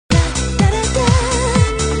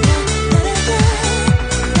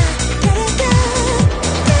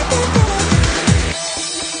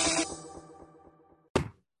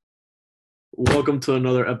Welcome to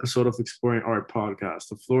another episode of Exploring Art Podcast,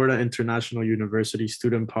 the Florida International University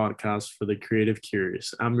student podcast for the creative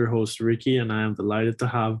curious. I'm your host, Ricky, and I am delighted to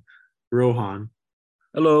have Rohan.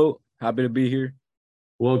 Hello, happy to be here.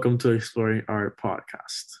 Welcome to Exploring Art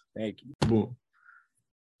Podcast. Thank you. Boom.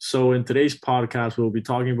 So in today's podcast, we'll be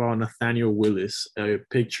talking about Nathaniel Willis, a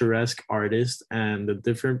picturesque artist, and the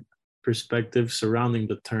different perspectives surrounding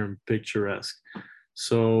the term picturesque.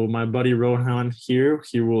 So my buddy Rohan here,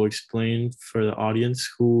 he will explain for the audience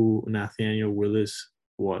who Nathaniel Willis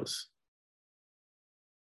was.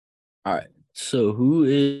 All right. So who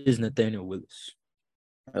is Nathaniel Willis?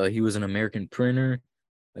 He was an American printer,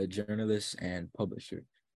 a journalist, and publisher,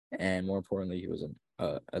 and more importantly, he was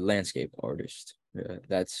a landscape artist.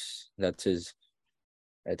 That's his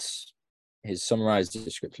summarized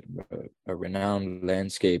description. A renowned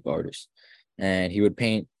landscape artist, and he would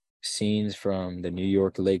paint scenes from the New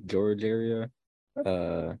York Lake George area,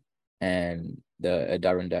 and the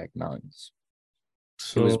Adirondack Mountains.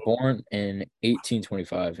 He was born in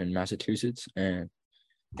 1825 in Massachusetts, and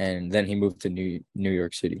then he moved to New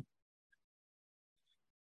York City.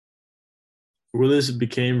 Willis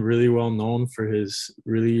became really well known for his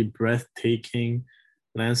really breathtaking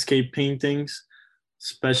landscape paintings,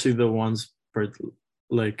 especially the ones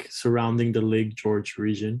surrounding the Lake George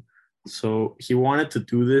region. So he wanted to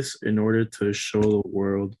do this in order to show the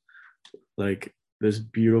world like this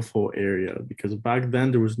beautiful area, because back then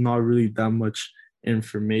there was not really that much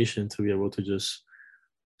information to be able to just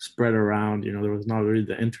spread around. There was not really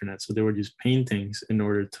the internet, so they would use paintings in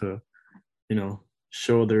order to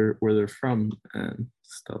show where they're from and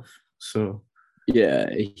stuff. So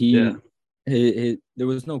there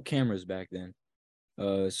was no cameras back then,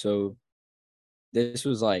 so this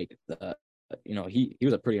was like he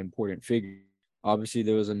was a pretty important figure. Obviously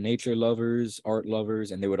there was a nature lovers, art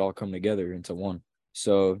lovers, and they would all come together into one.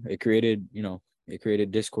 So it created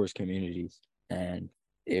discourse communities, and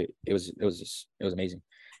it was amazing.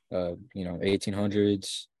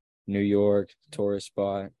 1800s New York, tourist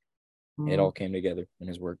spot. It all came together in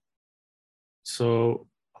his work. So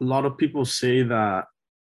a lot of people say that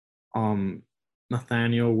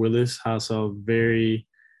Nathaniel Willis has a very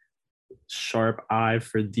sharp eye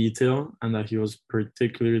for detail, and that he was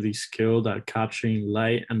particularly skilled at capturing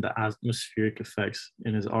light and the atmospheric effects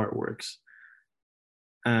in his artworks.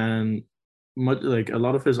 And a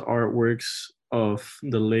lot of his artworks of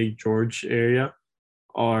the Lake George area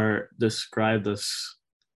are described as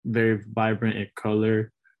very vibrant in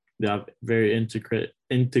color. They have very intricate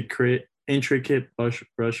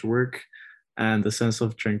brushwork and the sense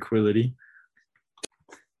of tranquility.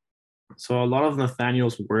 So a lot of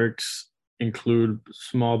Nathaniel's works include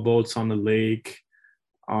small boats on the lake,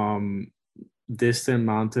 distant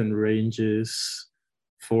mountain ranges,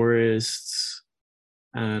 forests,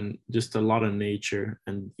 and just a lot of nature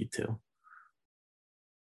and detail.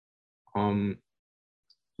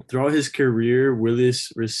 Throughout his career,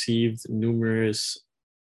 Willis received numerous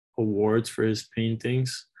awards for his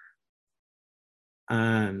paintings,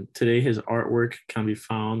 and today his artwork can be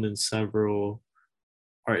found in several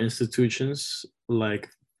art institutions like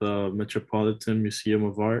the Metropolitan Museum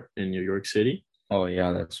of Art in New York City. Oh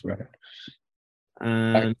yeah, that's right.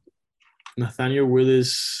 And Nathaniel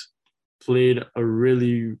Willis played a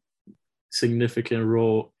really significant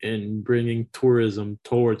role in bringing tourism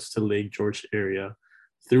towards the Lake George area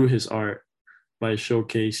through his art by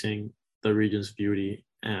showcasing the region's beauty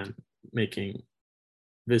and making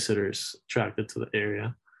visitors attracted to the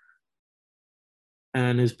area.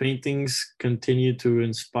 And his paintings continue to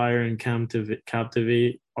inspire and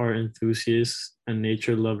captivate art enthusiasts and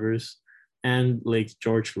nature lovers and Lake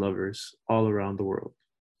George lovers all around the world.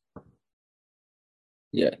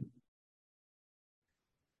 Yeah.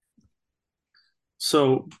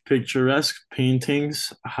 So picturesque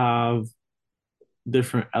paintings have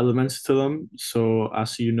different elements to them. So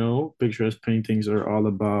as you know, picturesque paintings are all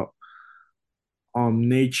about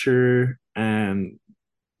nature and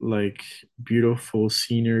like beautiful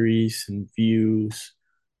sceneries and views.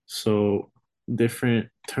 So different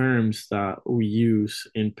terms that we use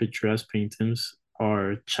in picturesque paintings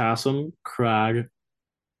are chasm, crag,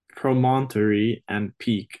 promontory, and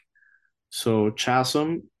peak. So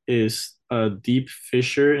chasm is a deep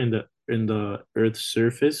fissure in the earth's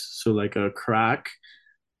surface, so like a crack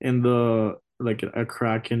in a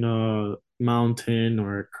mountain,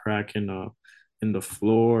 or a crack in the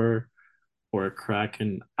floor, or a crack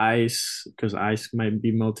in ice because ice might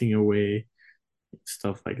be melting away,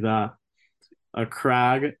 stuff like that. A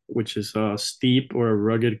crag, which is a steep or a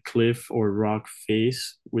rugged cliff or rock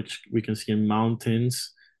face, which we can see in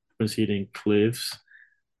mountains, we can see it in cliffs.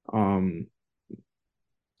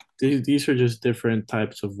 these are just different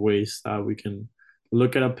types of ways that we can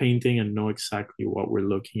look at a painting and know exactly what we're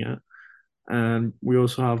looking at. And we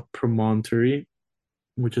also have promontory,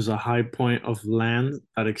 which is a high point of land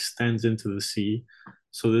that extends into the sea.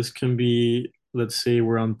 So this can be, let's say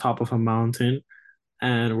we're on top of a mountain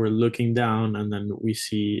and we're looking down, and then we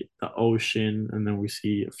see the ocean, and then we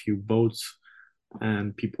see a few boats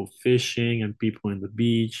and people fishing and people in the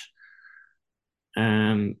beach.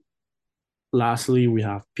 And lastly, we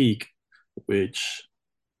have peak, which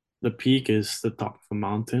the peak is the top of a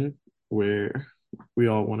mountain where we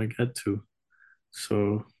all want to get to.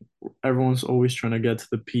 So everyone's always trying to get to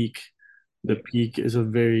the peak. The Yeah. peak is a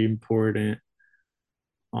very important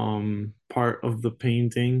part of the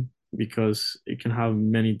painting because it can have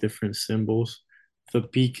many different symbols. If the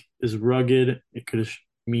peak is rugged, it could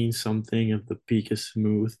mean something. If the peak is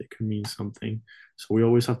smooth, it could mean something. So we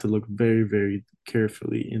always have to look very, very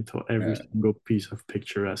carefully into every Uh, single piece of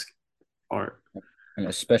picturesque art. and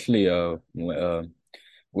especially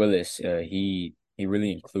Willis, he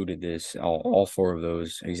really included this all four of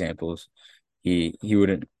those examples. He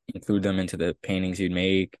would include them into the paintings he'd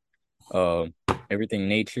make. Um, Everything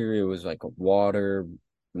nature. It was like a water,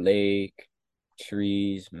 lake,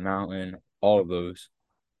 trees, mountain, all of those,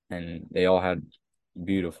 and they all had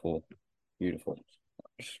beautiful, beautiful.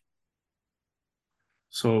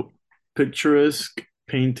 So picturesque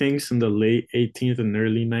paintings in the late 18th and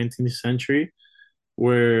early 19th century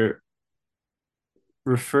were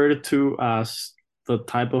referred to as the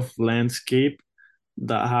type of landscape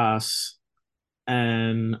that has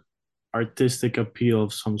an artistic appeal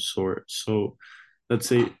of some sort. So let's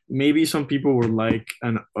say maybe some people were like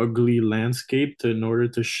an ugly landscape in order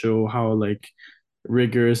to show how like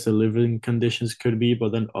rigorous the living conditions could be,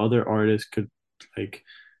 but then other artists could like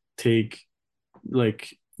take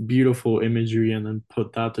like beautiful imagery and then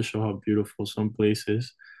put that to show how beautiful some place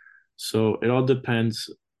is. So it all depends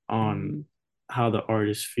on how the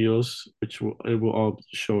artist feels, which it will all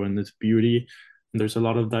show in its beauty. And there's a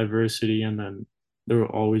lot of diversity, and then there will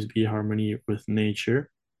always be harmony with nature.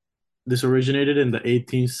 This originated in the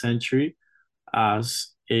 18th century as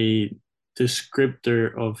a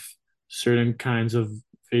descriptor of certain kinds of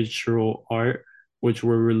visual art, which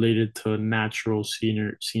were related to natural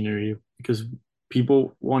scenery, because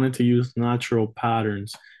people wanted to use natural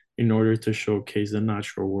patterns in order to showcase the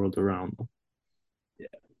natural world around them.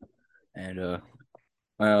 Yeah.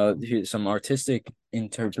 And here's some artistic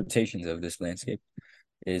interpretations of this landscape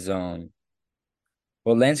is well,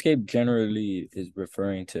 landscape generally is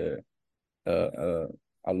referring to uh, uh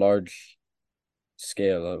a large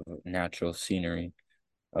scale of natural scenery.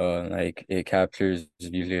 Like it captures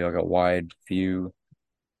usually like a wide view.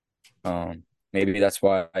 Maybe that's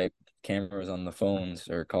why cameras on the phones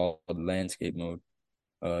are called landscape mode.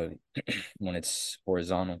 Uh, when it's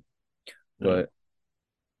horizontal. Yeah. But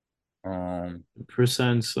It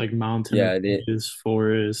presents like mountain yeah, ranges,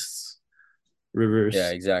 forests, yeah, rivers.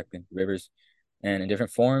 exactly. Rivers, and in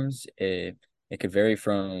different forms, it could vary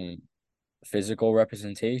from physical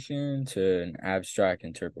representation to an abstract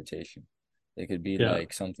interpretation. It could be Yeah.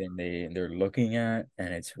 like something they're looking at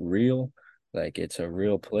and it's real, like it's a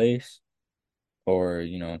real place, or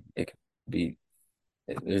it could be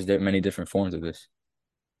there's many different forms of this.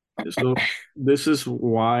 So this is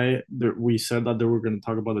why we said that they were going to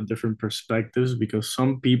talk about the different perspectives, because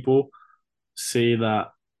some people say that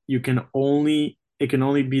it can only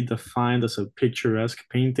be defined as a picturesque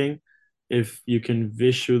painting if you can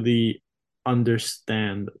visually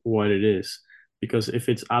understand what it is. Because if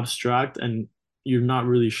it's abstract and you're not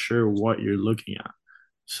really sure what you're looking at,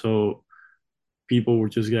 so people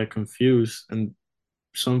would just get confused. And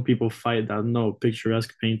some people fight that no,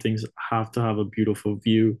 picturesque paintings have to have a beautiful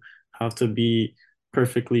view, have to be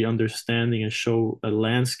perfectly understanding and show a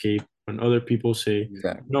landscape. When other people say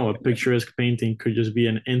Exactly. no, a picturesque painting could just be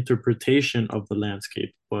an interpretation of the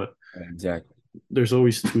landscape. But Exactly. there's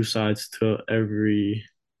always two sides to every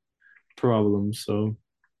problem. So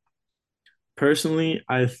personally,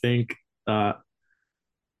 I think that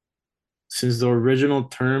since the original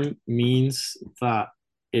term means that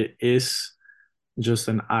it is just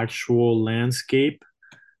an actual landscape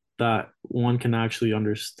that one can actually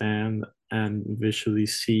understand and visually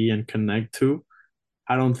see and connect to,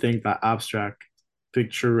 I don't think that abstract,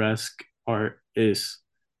 picturesque art is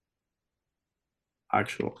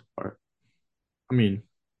actual art. I mean,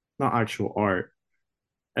 not actual art.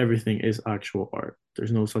 Everything is actual art.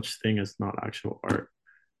 There's no such thing as not actual art,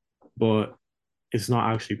 but it's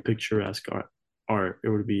not actually picturesque art. It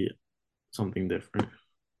would be something different.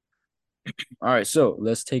 All right, so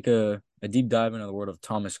let's take a deep dive into the world of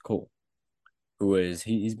Thomas Cole.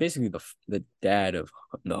 he's basically the dad of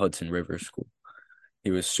the Hudson River School.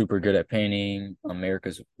 He was super good at painting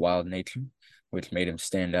America's wild nature, which made him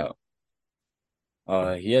stand out.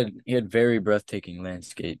 He had very breathtaking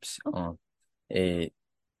landscapes. It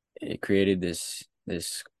it created this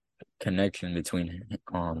connection between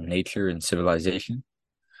nature and civilization.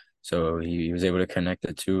 So he was able to connect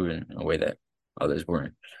the two in a way that others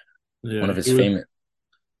weren't. One Yeah, of his famous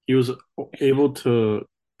he was able to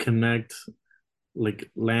connect like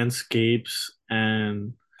landscapes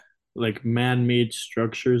and like man-made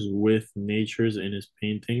structures with natures in his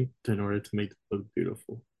painting in order to make it look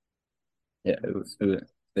beautiful. Yeah,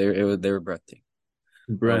 they were breathtaking.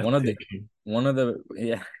 One of the Breathtaking. one of the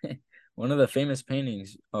yeah one of the famous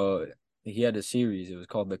paintings. He had a series. It was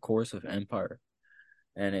called The Course of Empire,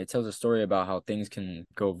 and it tells a story about how things can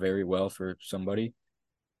go very well for somebody,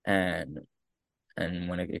 and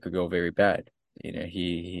when it could go very bad.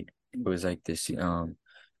 He it was like this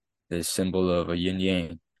symbol of a yin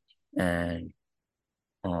yang, and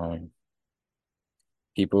um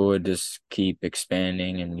people would just keep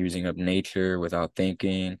expanding and using up nature without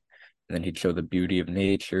thinking, and then he'd show the beauty of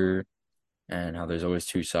nature and how there's always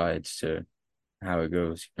two sides to how it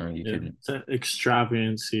goes. You Yeah, couldn't. it's an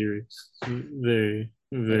extravagant series. Very,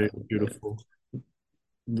 Yeah, very beautiful.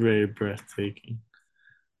 Very breathtaking.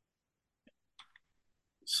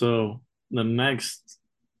 So the next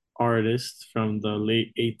artist from the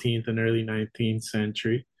late 18th and early 19th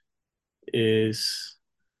century is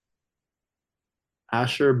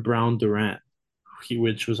Asher Brown Durant,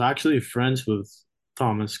 which was actually friends with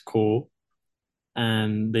Thomas Cole,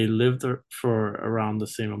 and they lived there for around the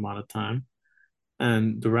same amount of time.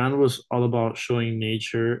 And Durant was all about showing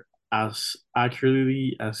nature as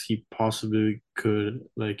accurately as he possibly could.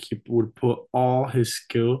 Like he would put all his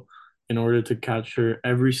skill in order to capture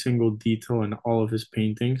every single detail in all of his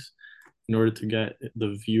paintings in order to get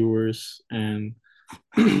the viewers and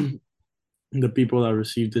the people that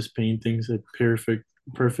received his paintings a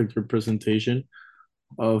perfect representation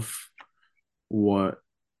of what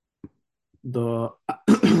the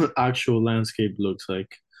actual landscape looks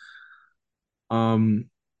like. Um,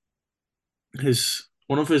 his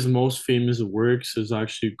one of his most famous works is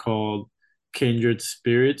actually called Kindred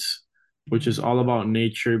Spirits, which is all about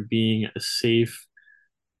nature being a safe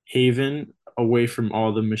haven away from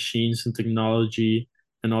all the machines and technology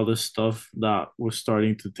and all the stuff that was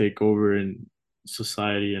starting to take over in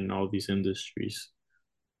society and all these industries.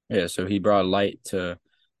 Yeah, so he brought light to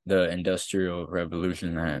the industrial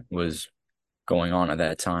revolution that was going on at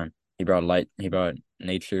that time. He brought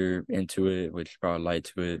nature into it, which brought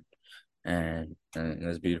light to it, and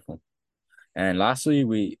that's beautiful. And lastly,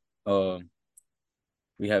 we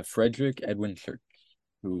have Frederick Edwin Church,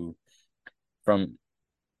 who from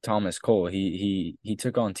Thomas Cole. He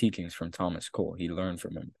took on teachings from Thomas Cole. He learned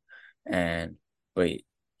from him, and but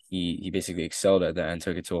he basically excelled at that and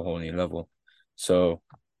took it to a whole new level. So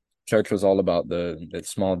Church was all about the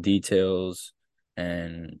small details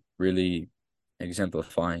and really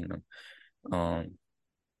exemplifying them. Um,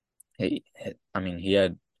 I mean, he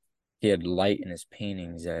had light in his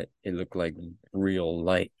paintings that it looked like real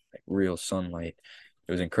light, like real sunlight.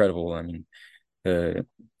 It was incredible. I mean, the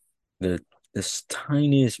the this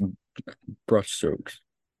tiniest brush strokes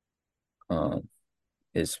um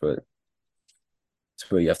is what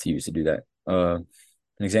you have to use to do that. An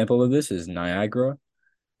example of this is Niagara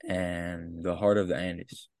and the Heart of the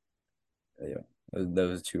Andes. Yeah,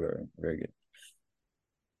 those two are very good.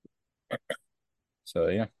 So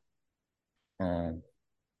yeah, um,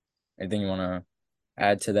 anything you want to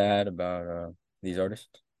add to that about these artists?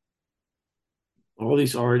 All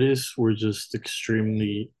these artists were just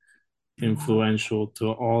extremely influential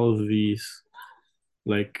to all of these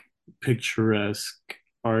like picturesque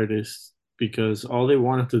artists because all they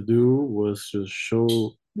wanted to do was just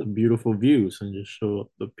show the beautiful views and just show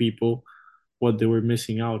the people what they were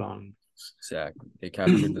missing out on. Exactly. They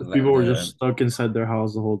captured People were just the stuck inside their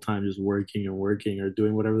house the whole time, just working and working or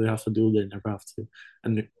doing whatever they have to do. They never have to,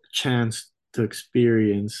 and the chance to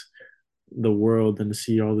experience the world and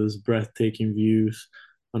see all these breathtaking views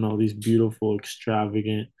and all these beautiful,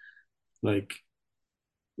 extravagant, like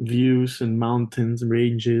views and mountains,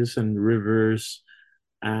 ranges and rivers,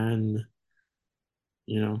 and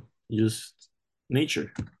just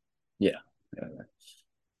nature. yeah.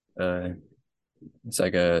 Uh, it's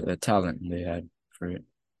like a talent they had for it.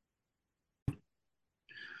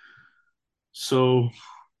 So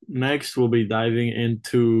next we'll be diving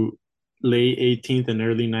into late 18th and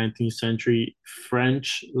early 19th century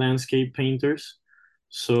French landscape painters.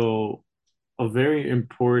 So a very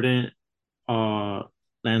important uh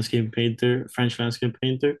landscape painter, French landscape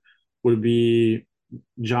painter would be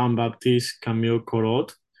Jean-Baptiste Camille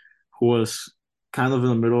Corot, who was kind of in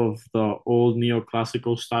the middle of the old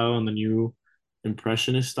neoclassical style and the new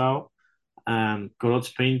impressionist style. And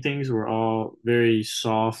Corot's paintings were all very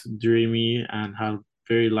soft, dreamy, and had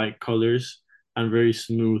very light colors and very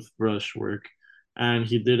smooth brush work. And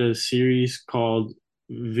he did a series called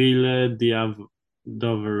Ville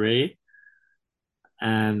d'Avray,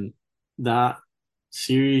 and that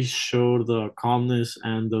series showed the calmness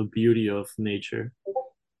and the beauty of nature.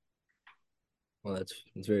 Well, that's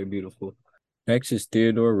very beautiful. Next is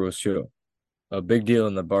Theodore Rousseau, a big deal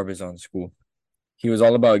in the Barbizon school. He was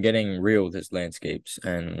all about getting real with his landscapes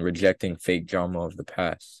and rejecting fake drama of the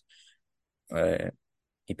past. Uh,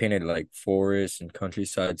 he painted like forests and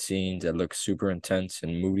countryside scenes that look super intense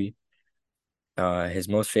and moody. His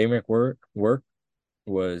most famous work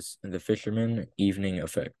was The Fisherman Evening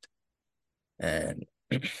Effect, and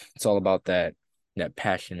it's all about that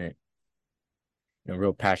passionate,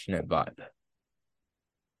 real passionate vibe.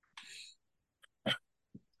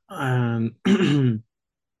 And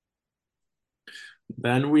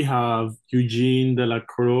then we have Eugene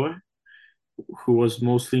Delacroix, who was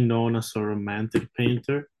mostly known as a romantic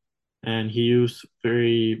painter, and he used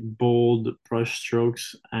very bold brush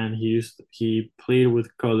strokes, and he played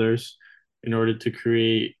with colors in order to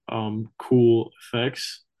create cool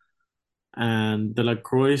effects. And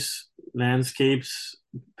Delacroix's landscapes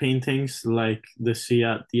paintings like the Sea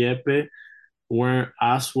at Dieppe weren't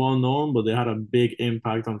as well known, but they had a big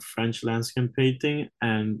impact on French landscape painting,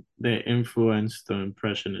 and they influenced the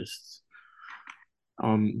Impressionists.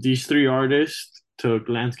 These three artists took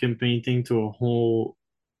landscape painting to a whole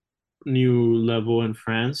new level in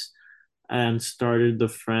France and started the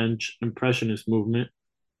French Impressionist movement.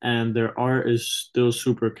 And their art is still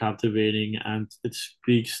super captivating, and it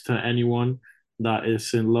speaks to anyone that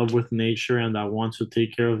is in love with nature and that wants to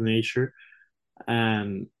take care of nature.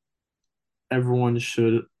 And everyone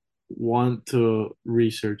should want to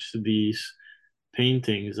research these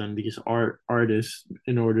paintings and these artists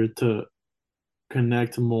in order to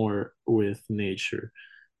connect more with nature,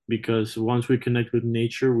 because once we connect with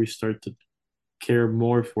nature we start to care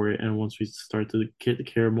more for it, and once we start to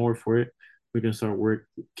care more for it we can start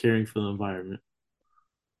caring for the environment.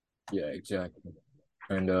 Yeah, exactly.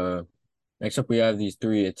 And next up we have these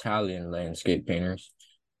three Italian landscape painters.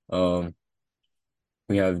 Um,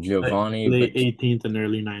 we have Giovanni, Late but 18th and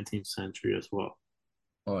early 19th century as well.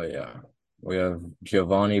 oh yeah, we have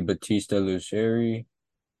Giovanni Battista Luceri,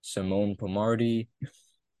 Simone Pomardi,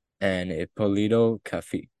 and Ippolito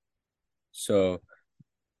Caffi. So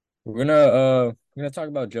we're gonna talk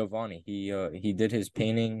about Giovanni. He did his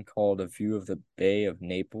painting called A View of the Bay of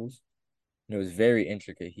Naples. And it was very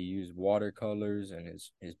intricate. He used watercolors, and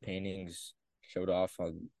his paintings showed off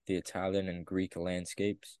on the Italian and Greek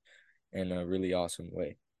landscapes in a really awesome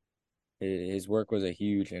way. His work was a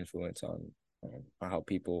huge influence on how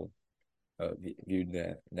people viewed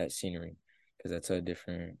that scenery, because that's a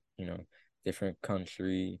different different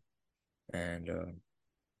country, and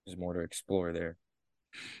there's more to explore there.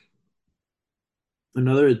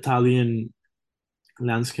 Another Italian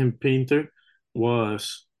landscape painter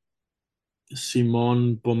was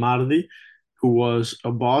Simone Pomardi, who was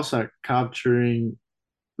a boss at capturing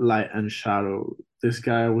light and shadow. This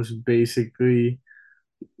guy was basically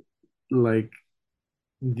like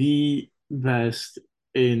the best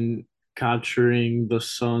in capturing the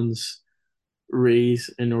sun's rays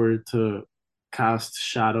in order to cast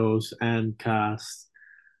shadows and cast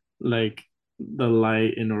like the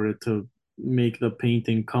light in order to make the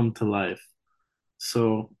painting come to life.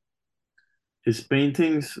 So his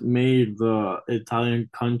paintings made the Italian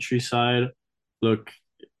countryside look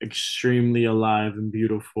extremely alive and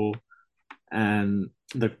beautiful, and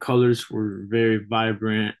the colors were very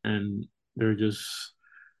vibrant, and they're just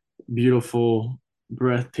beautiful,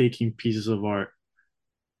 breathtaking pieces of art.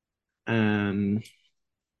 And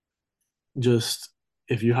just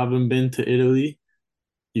if you haven't been to Italy,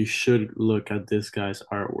 you should look at this guy's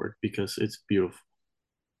artwork because it's beautiful.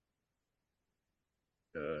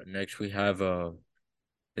 Next we have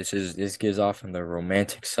this gives off on the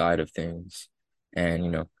romantic side of things,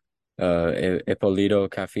 and Ippolito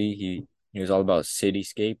Caffi, he was all about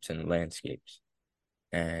cityscapes and landscapes,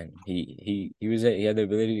 and he had the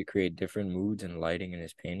ability to create different moods and lighting in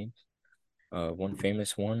his paintings. One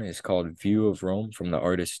famous one is called View of Rome from the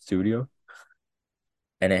Artist's Studio,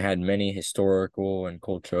 and it had many historical and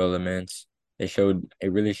cultural elements. It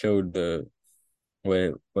really showed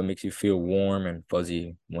what makes you feel warm and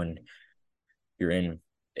fuzzy when you're in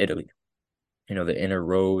Italy. The inner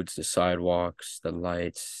roads, the sidewalks, the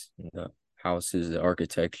lights, the houses, the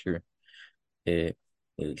architecture. It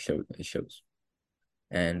it shows.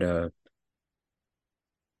 And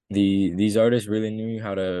these artists really knew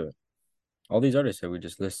how to, all these artists that we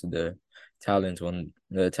just listed, the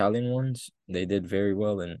Italian ones, they did very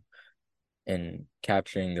well in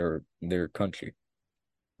capturing their country.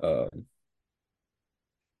 Uh,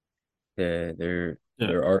 Yeah.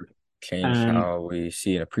 their art changed And how we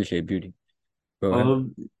see and appreciate beauty. Go ahead. all of,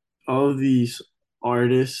 all of these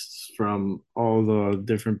artists from all the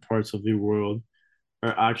different parts of the world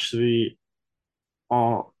are actually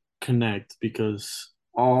all connect because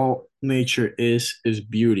all nature is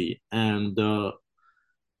beauty, and the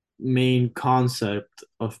main concept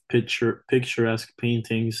of picturesque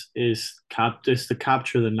paintings is to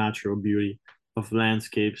capture the natural beauty of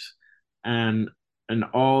landscapes, and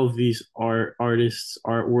all of these artists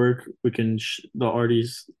artwork, the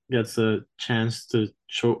artist gets a chance to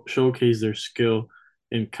showcase their skill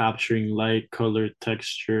in capturing light, color,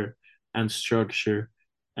 texture, and structure,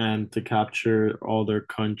 and to capture all their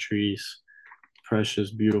countries'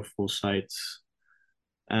 precious beautiful sights.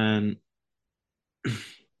 And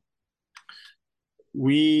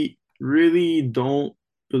we really don't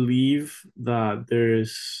believe that there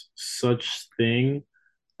is such thing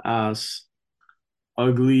as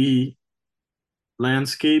ugly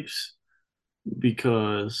landscapes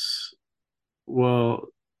because, well,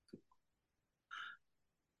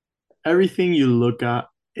 everything you look at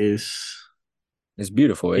is It's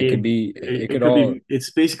beautiful. It could made, be, it, it it could could all be,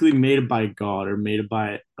 it's basically made by God or made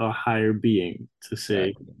by a higher being, to say.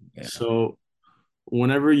 exactly, yeah, So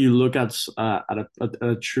whenever you look at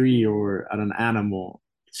a tree or at an animal,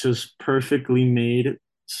 it's just perfectly made.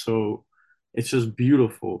 So it's just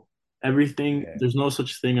beautiful. Everything, yeah. there's no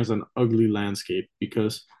such thing as an ugly landscape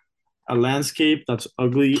because a landscape that's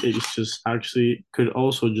ugly is just actually could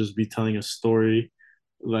also just be telling a story.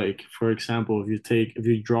 Like for example, if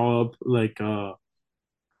you draw up like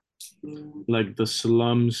the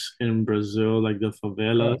slums in Brazil, like the Oh,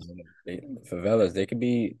 favelas, favelas, they could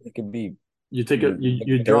be you draw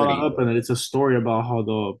that dirty. up and it's a story about how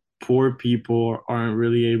the poor people aren't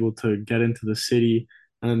really able to get into the city,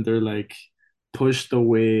 and they're like pushed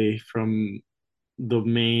away from the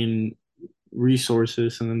main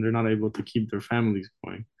resources, and then they're not able to keep their families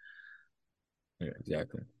going. Yeah,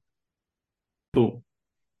 exactly. Boom.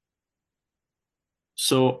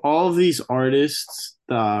 So all of these artists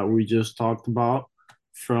that we just talked about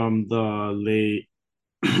from the late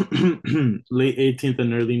 18th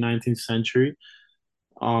and early 19th century,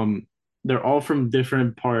 um, they're all from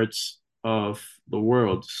different parts of the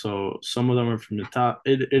world. So some of them are from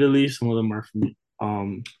Italy, some of them are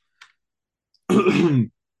from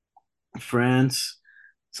France,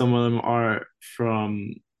 some of them are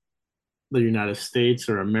from the United States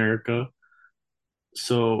or America.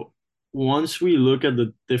 So once we look at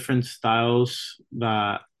the different styles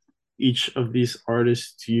that each of these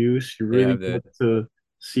artists use, you They really have the get to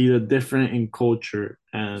see the different in culture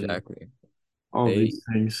and exactly. all They these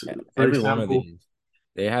things. For every one of example, these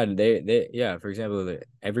they yeah, for example,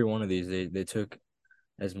 every one of these they took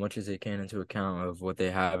as much as they can into account of what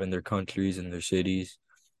they have in their countries and their cities.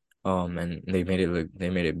 And they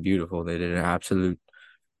made it beautiful. They did an absolute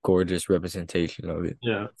gorgeous representation of it.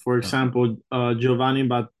 yeah, for Uh, example, Giovanni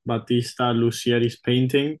Battista Lucieri's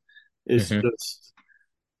painting is mhm. just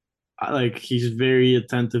like he's very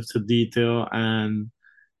attentive to detail, and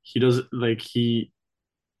he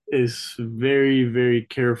is very, very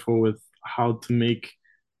careful with how to make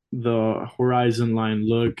the horizon line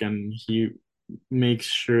look, and he makes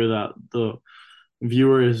sure that the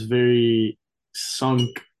viewer is very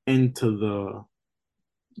sunk into the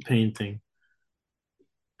painting.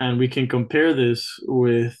 And we can compare this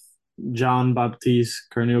with Jean Baptiste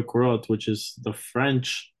Corneille-Corot, which is the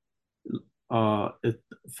uh,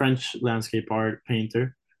 French landscape art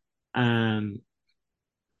painter, and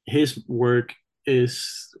his work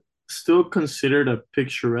is still considered a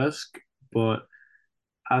picturesque, but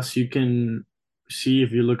as you can see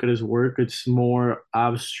if you look at his work, it's more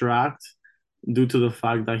abstract due to the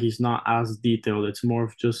fact that he's not as detailed. It's more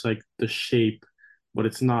of just like the shape, but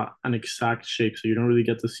it's not an exact shape. So you don't really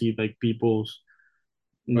get to see like people's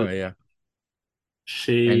Oh the yeah,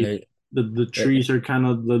 and shape. The trees are kind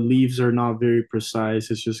of the leaves are not very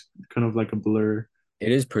precise. It's just kind of like a blur.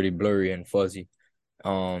 it is pretty blurry and fuzzy.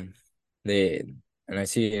 Um, they and I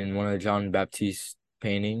see in one of John Baptiste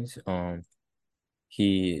paintings.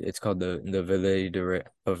 It's called the Ville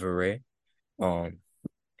of Array. Um,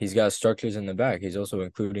 he's got structures in the back. He's also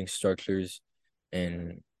including structures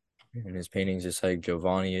in in his paintings, just like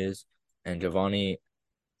Giovanni is, and Giovanni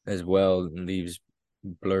as well leaves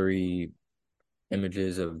blurry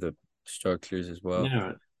images of the structures as well.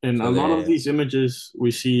 Yeah. In a So lot of they, these images, we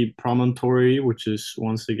see promontory, which is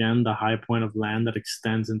once again the high point of land that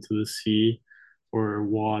extends into the sea or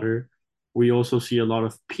water. We also see a lot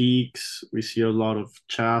of peaks, we see a lot of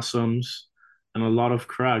chasms, and a lot of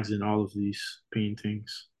crags in all of these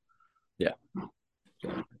paintings. yeah.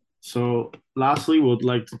 So, lastly, we'd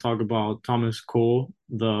like to talk about Thomas Cole,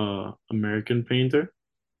 the American painter.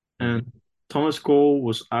 And Mhm. Thomas Cole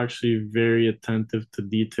was actually very attentive to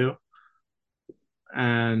detail.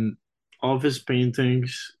 And all of his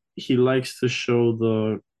paintings, he likes to show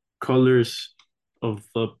the colors of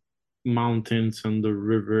the mountains and the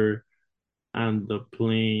river and the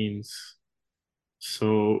plains.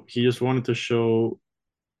 So he just wanted to show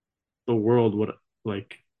the world what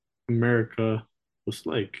like America was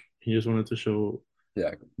like. He just wanted to show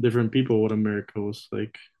Yeah. different people what America was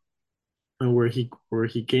like and where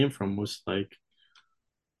he came from was like.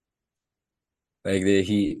 Like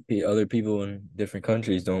he other people in different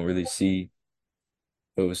countries don't really see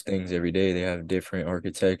those things every day. They have different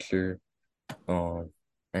architecture. Um,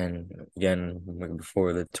 and again, like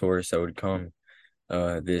before the tourists that would come,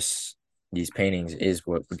 this these paintings is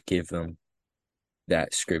what would give them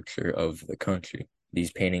that scripture of the country.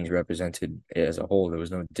 These paintings represented it as a whole. There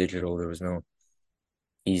was no digital. There was no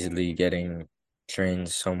easily getting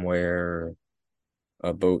trains somewhere,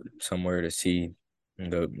 a boat somewhere to see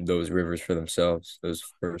those rivers for themselves, those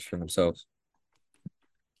forests for themselves.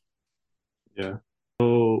 Yeah.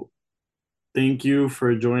 So thank you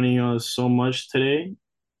for joining us so much today.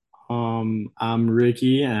 I'm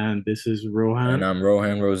Ricky and this is And Rohan. I'm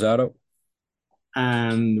Rohan Rosado.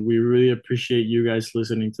 And we really appreciate you guys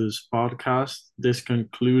listening to this podcast. This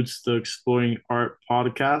concludes the Exploring Art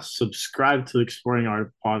podcast. Subscribe to the Exploring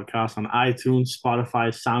Art podcast on iTunes, Spotify,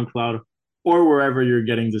 SoundCloud, or wherever you're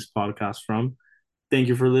getting this podcast from. Thank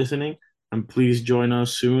you for listening, and please join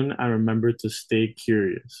us soon. And remember to stay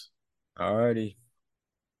curious. Alrighty.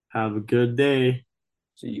 Have a good day.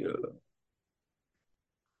 See ya.